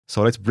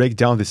So let's break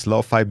down this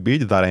lo-fi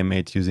beat that I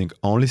made using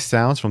only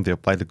sounds from the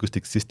Applied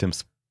Acoustic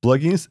Systems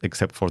plugins,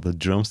 except for the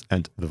drums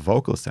and the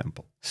vocal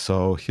sample.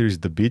 So here's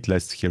the beat,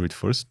 let's hear it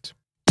first.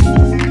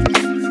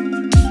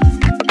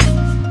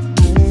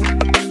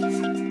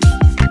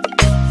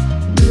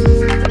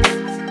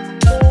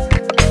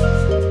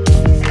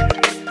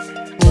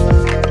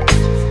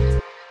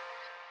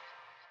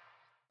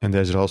 And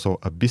there's also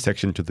a B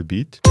section to the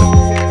beat.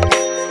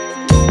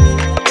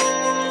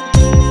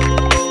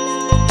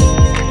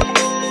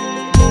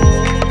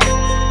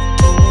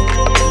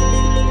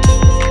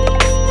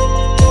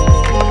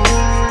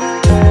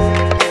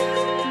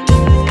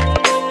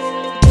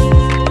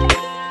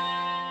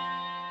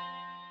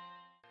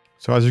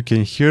 So as you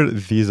can hear,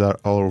 these are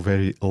all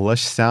very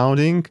lush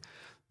sounding.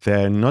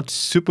 They're not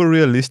super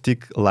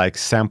realistic like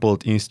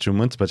sampled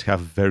instruments, but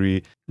have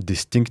very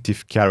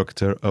distinctive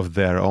character of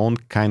their own,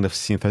 kind of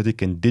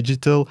synthetic and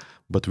digital,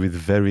 but with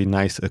very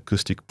nice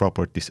acoustic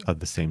properties at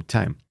the same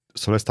time.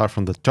 So let's start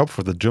from the top.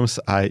 For the drums,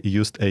 I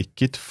used a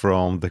kit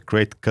from the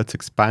Great Cuts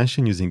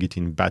expansion, using it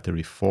in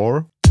Battery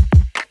 4.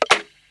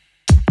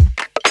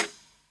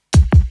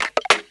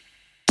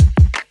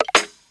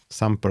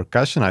 Some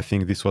percussion, I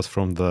think this was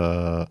from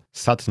the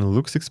Satin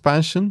Lux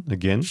expansion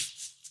again.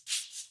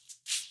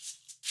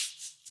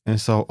 And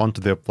so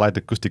onto the Applied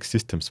Acoustic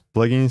Systems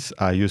plugins,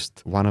 I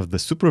used one of the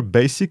super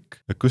basic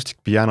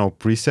acoustic piano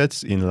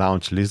presets in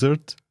Launch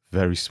Lizard.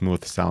 Very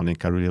smooth sounding,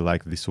 I really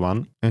like this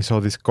one. And so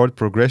this chord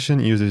progression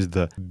uses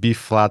the B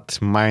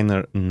flat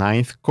minor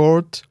 9th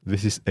chord.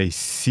 This is a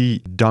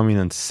C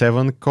dominant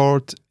 7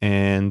 chord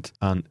and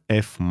an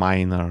F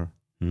minor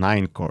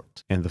 9 chord.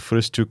 And the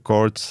first two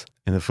chords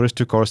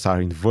are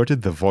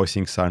inverted, the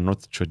voicings are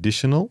not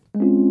traditional.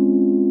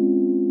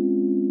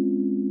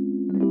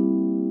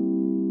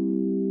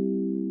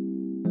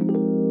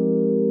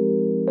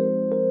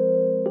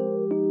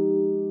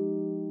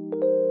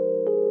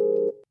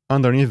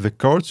 Underneath the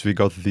chords, we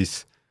got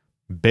this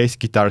bass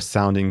guitar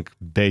sounding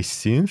bass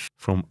synth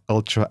from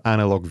Ultra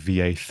Analog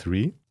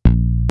VA3.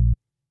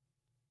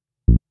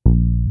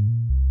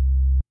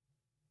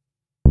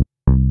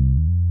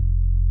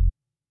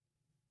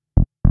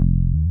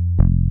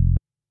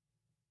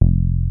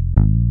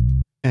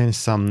 And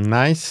some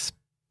nice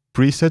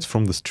presets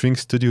from the String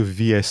Studio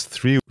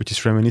VS3, which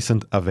is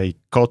reminiscent of a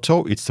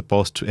koto. It's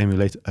supposed to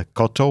emulate a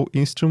koto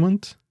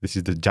instrument. This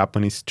is the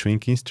Japanese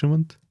string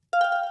instrument.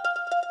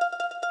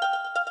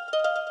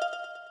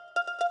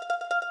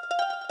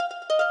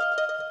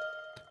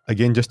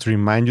 Again, just to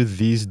remind you,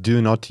 these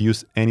do not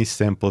use any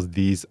samples.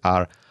 These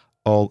are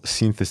all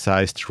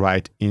synthesized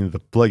right in the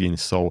plugin.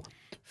 So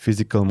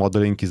physical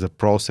modeling is a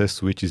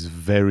process which is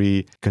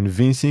very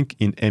convincing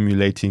in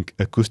emulating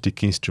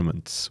acoustic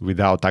instruments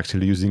without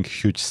actually using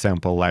huge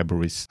sample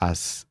libraries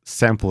as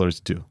samplers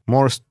do.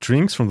 More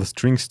strings from the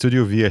String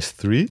Studio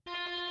VS3.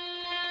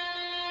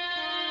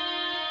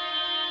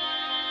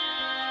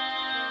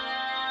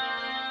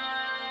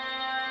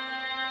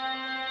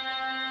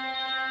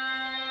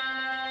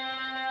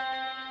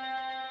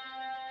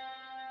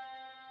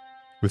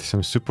 With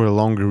some super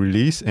long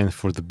release, and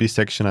for the B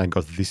section I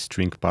got this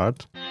string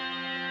part.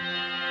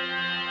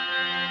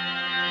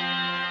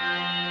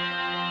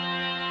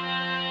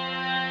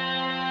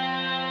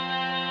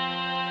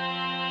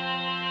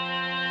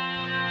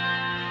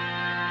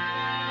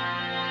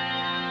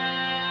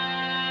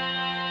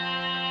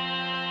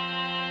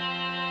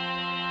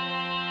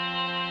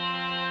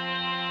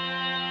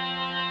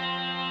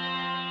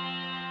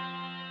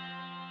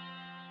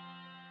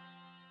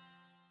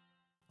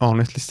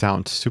 Honestly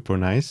sounds super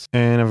nice.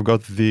 And I've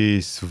got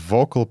this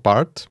vocal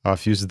part.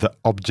 I've used the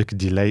object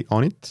delay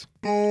on it.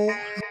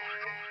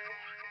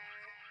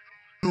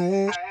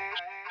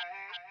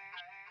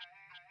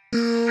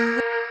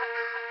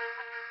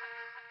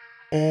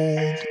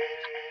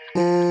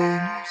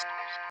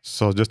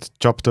 So just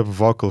chopped up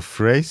vocal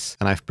phrase,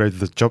 and I've played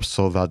the chops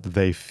so that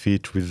they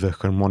fit with the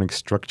harmonic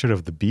structure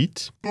of the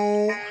beat.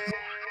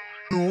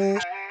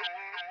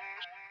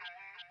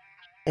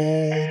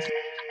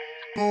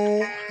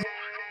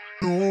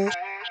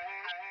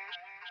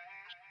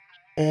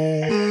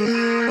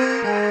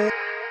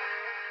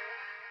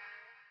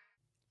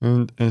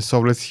 And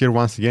so let's hear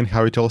once again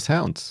how it all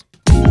sounds.